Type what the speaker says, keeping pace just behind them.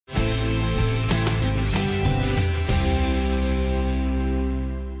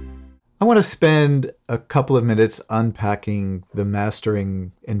I want to spend a couple of minutes unpacking the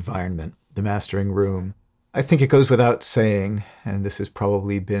mastering environment, the mastering room. I think it goes without saying, and this has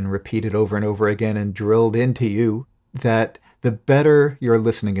probably been repeated over and over again and drilled into you, that the better your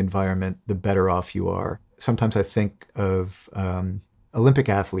listening environment, the better off you are. Sometimes I think of Olympic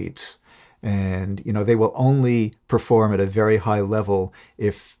athletes, and they will only perform at a very high level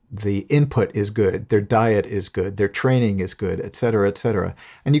if the input is good, their diet is good, their training is good, et cetera, et cetera.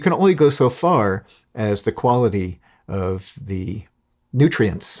 And you can only go so far as the quality of the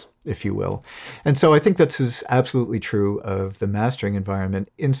nutrients, if you will. And so I think this is absolutely true of the mastering environment.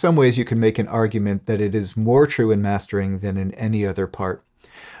 In some ways, you can make an argument that it is more true in mastering than in any other part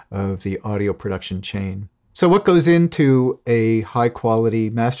of the audio production chain. So what goes into a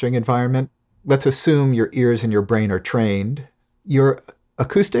high-quality mastering environment? Let's assume your ears and your brain are trained. Your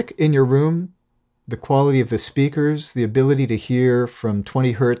acoustic in your room, the quality of the speakers, the ability to hear from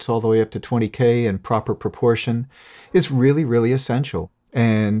 20 hertz all the way up to 20K in proper proportion is really, really essential.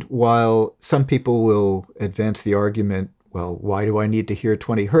 And while some people will advance the argument, well, why do I need to hear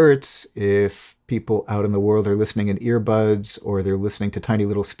 20 hertz if people out in the world are listening in earbuds or they're listening to tiny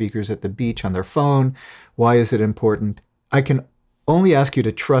little speakers at the beach on their phone? Why is it important? I can only ask you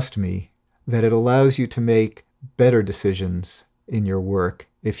to trust me that it allows you to make better decisions in your work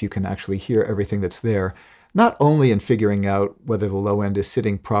if you can actually hear everything that's there, not only in figuring out whether the low end is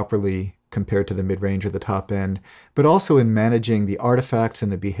sitting properly compared to the mid-range or the top end, but also in managing the artifacts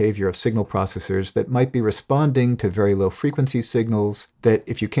and the behavior of signal processors that might be responding to very low frequency signals that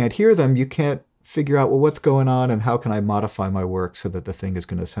if you can't hear them, you can't figure out, well, what's going on and how can I modify my work so that the thing is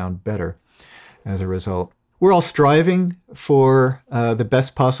going to sound better as a result. We're all striving for the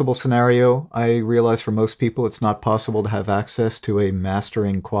best possible scenario. I realize for most people it's not possible to have access to a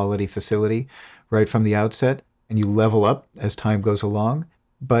mastering quality facility right from the outset, and you level up as time goes along.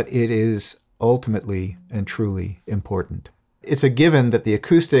 But it is ultimately and truly important. It's a given that the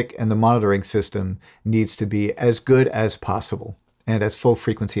acoustic and the monitoring system needs to be as good as possible and as full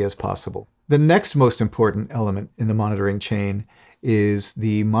frequency as possible. The next most important element in the monitoring chain is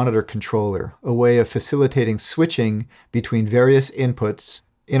the monitor controller, a way of facilitating switching between various inputs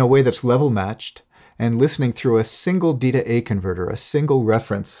in a way that's level matched and listening through a single D to A converter, a single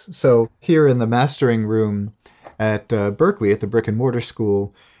reference. So here in the mastering room at Berklee, at the brick and mortar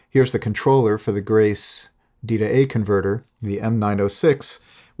school, here's the controller for the Grace D to A converter, the M906.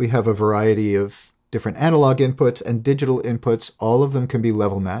 We have a variety of different analog inputs and digital inputs. All of them can be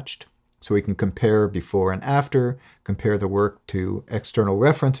level matched. So we can compare before and after, compare the work to external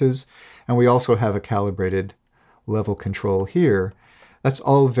references, and we also have a calibrated level control here. That's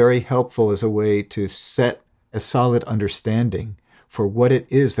all very helpful as a way to set a solid understanding for what it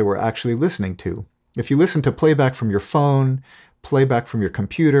is that we're actually listening to. If you listen to playback from your phone, playback from your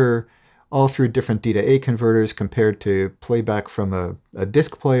computer, all through different D to A converters compared to playback from a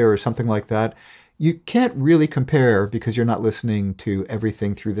disc player or something like that, you can't really compare because you're not listening to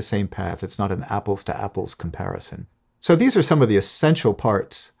everything through the same path. It's not an apples to apples comparison. So these are some of the essential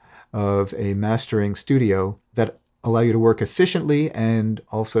parts of a mastering studio that allow you to work efficiently and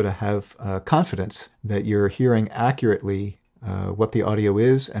also to have confidence that you're hearing accurately what the audio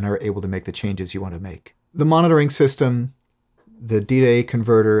is and are able to make the changes you want to make. The monitoring system, the D to A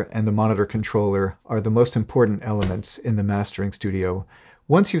converter, and the monitor controller are the most important elements in the mastering studio.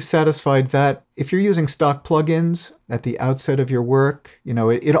 Once you've satisfied that, if you're using stock plugins at the outset of your work,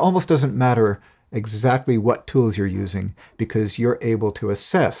 it almost doesn't matter exactly what tools you're using because you're able to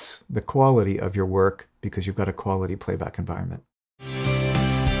assess the quality of your work because you've got a quality playback environment.